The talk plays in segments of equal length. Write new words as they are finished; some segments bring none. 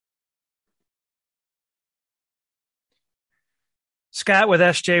Scott with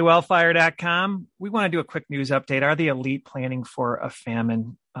sjwellfire.com. We want to do a quick news update. Are the elite planning for a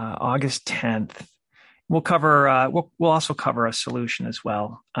famine August 10th? We'll also cover a solution as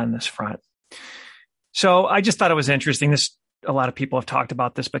well on this front. So I just thought it was interesting. A lot of people have talked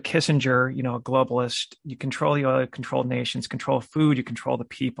about this, but Kissinger, a globalist, you control the oil, control nations, control food, you control the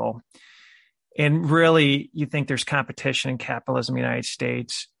people. And really, you think there's competition in capitalism in the United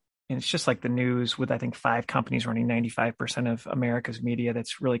States. And it's just like the news with, I think, 5 companies running 95% of America's media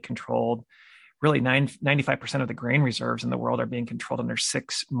that's really controlled. Really, 95% of the grain reserves in the world are being controlled under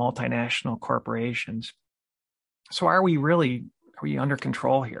 6 multinational corporations. So are we under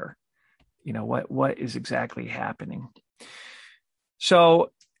control here? What is exactly happening?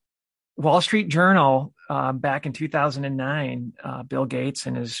 So Wall Street Journal, back in 2009, Bill Gates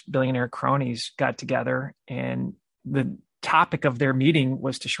and his billionaire cronies got together, and the topic of their meeting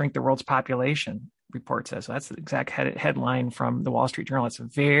was to shrink the world's population, report says. So that's the exact headline from the Wall Street Journal. It's a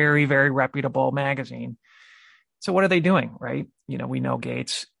very, very reputable magazine. So what are they doing, right? We know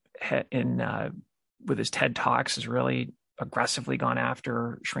Gates with his TED Talks has really aggressively gone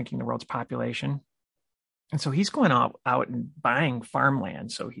after shrinking the world's population. And so he's going out and buying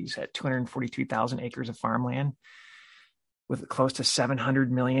farmland. So he's at 242,000 acres of farmland with close to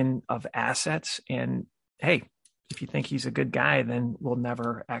 700 million of assets. And hey, if you think he's a good guy, then we'll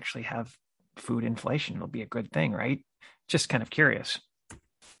never actually have food inflation. It'll be a good thing, right? Just kind of curious.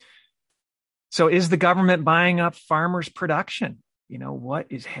 So is the government buying up farmers' production? What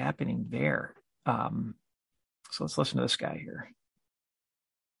is happening there? So let's listen to this guy here.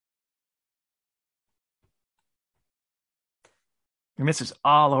 And this is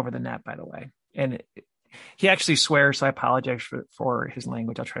all over the net, by the way. And he actually swears, so I apologize for his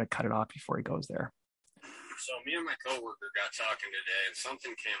language. I'll try to cut it off before he goes there. So me and my coworker got talking today, and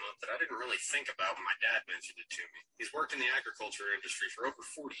something came up that I didn't really think about when my dad mentioned it to me. He's worked in the agriculture industry for over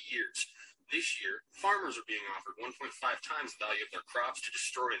 40 years. This year, farmers are being offered 1.5 times the value of their crops to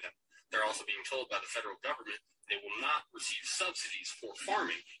destroy them. They're also being told by the federal government they will not receive subsidies for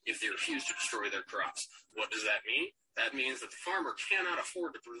farming if they refuse to destroy their crops. What does that mean? That means that the farmer cannot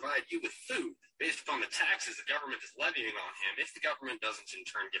afford to provide you with food based upon the taxes the government is levying on him if the government doesn't in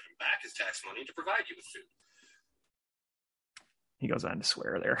turn give him back his tax money to provide you with food. He goes on to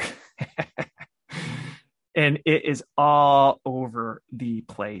swear there. And it is all over the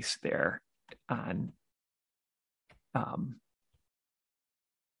place there on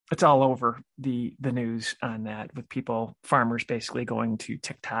it's all over the news on that, with farmers basically going to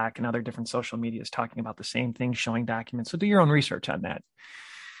TikTok and other different social medias talking about the same thing, showing documents. So do your own research on that.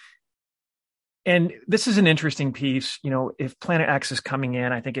 And this is an interesting piece. If Planet X is coming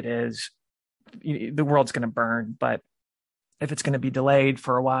in, I think it is, the world's going to burn. But if it's going to be delayed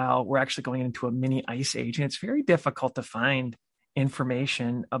for a while, we're actually going into a mini ice age. And it's very difficult to find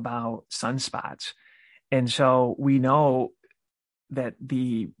information about sunspots. And so we know that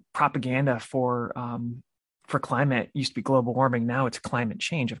the propaganda for climate used to be global warming. Now it's climate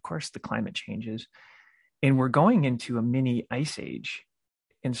change. Of course, the climate changes, and we're going into a mini ice age.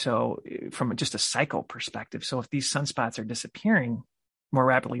 And so from just a cycle perspective, so if these sunspots are disappearing more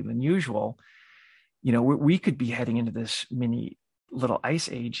rapidly than usual, we could be heading into this mini little ice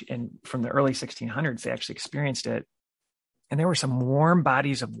age. And from the early 1600s, they actually experienced it. And there were some warm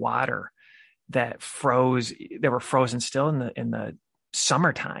bodies of water that were frozen still in the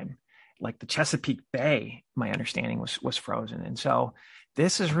summertime, like the Chesapeake Bay, my understanding was frozen. And so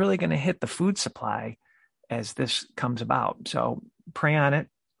this is really going to hit the food supply as this comes about. So pray on it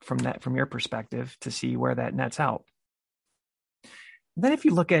from your perspective to see where that nets out. And then if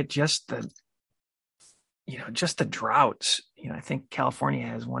you look at just the droughts, I think California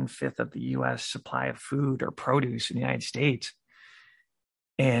has 1/5 of the U.S. supply of food or produce in the United States.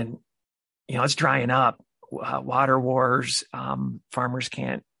 And it's drying up, water wars. Farmers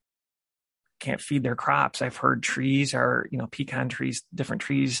can't feed their crops. I've heard trees are, pecan trees, different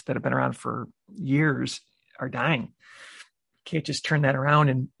trees that have been around for years are dying. Can't just turn that around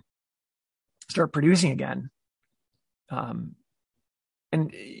and start producing again. And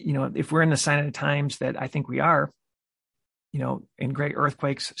if we're in the sign of the times that I think we are, and great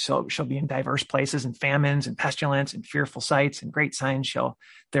earthquakes shall be in diverse places, and famines and pestilence and fearful sights, and great signs shall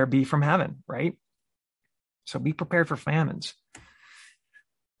there be from heaven, right? So be prepared for famines.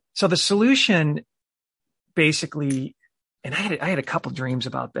 So the solution basically, and I had a couple dreams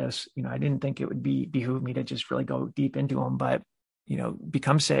about this. I didn't think it would behoove me to just really go deep into them, but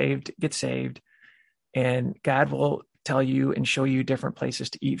become saved, get saved, and God will tell you and show you different places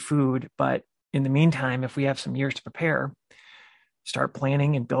to eat food. But in the meantime, if we have some years to prepare, start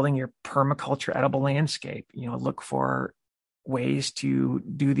planning and building your permaculture edible landscape. Look for ways to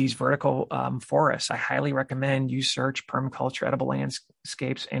do these vertical forests. I highly recommend you search permaculture, edible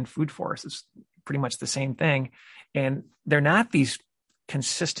landscapes, and food forests. It's pretty much the same thing. And they're not these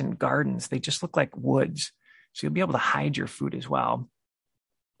consistent gardens. They just look like woods. So you'll be able to hide your food as well.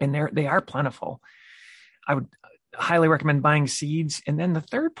 And they are plentiful. I would highly recommend buying seeds. And then the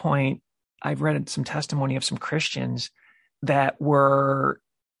third point, I've read some testimony of some Christians that were,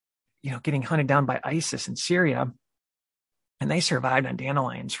 getting hunted down by ISIS in Syria, and they survived on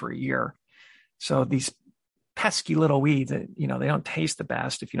dandelions for a year. So these pesky little weeds that, they don't taste the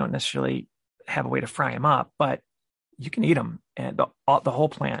best if you don't necessarily have a way to fry them up, but you can eat them and the whole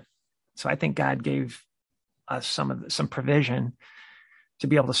plant. So I think God gave us some provision to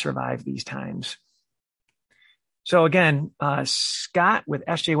be able to survive these times. So again, Scott with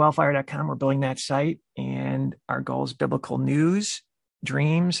sjwellfire.com, we're building that site, and our goal is biblical news,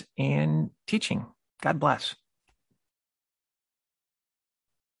 dreams, and teaching. God bless.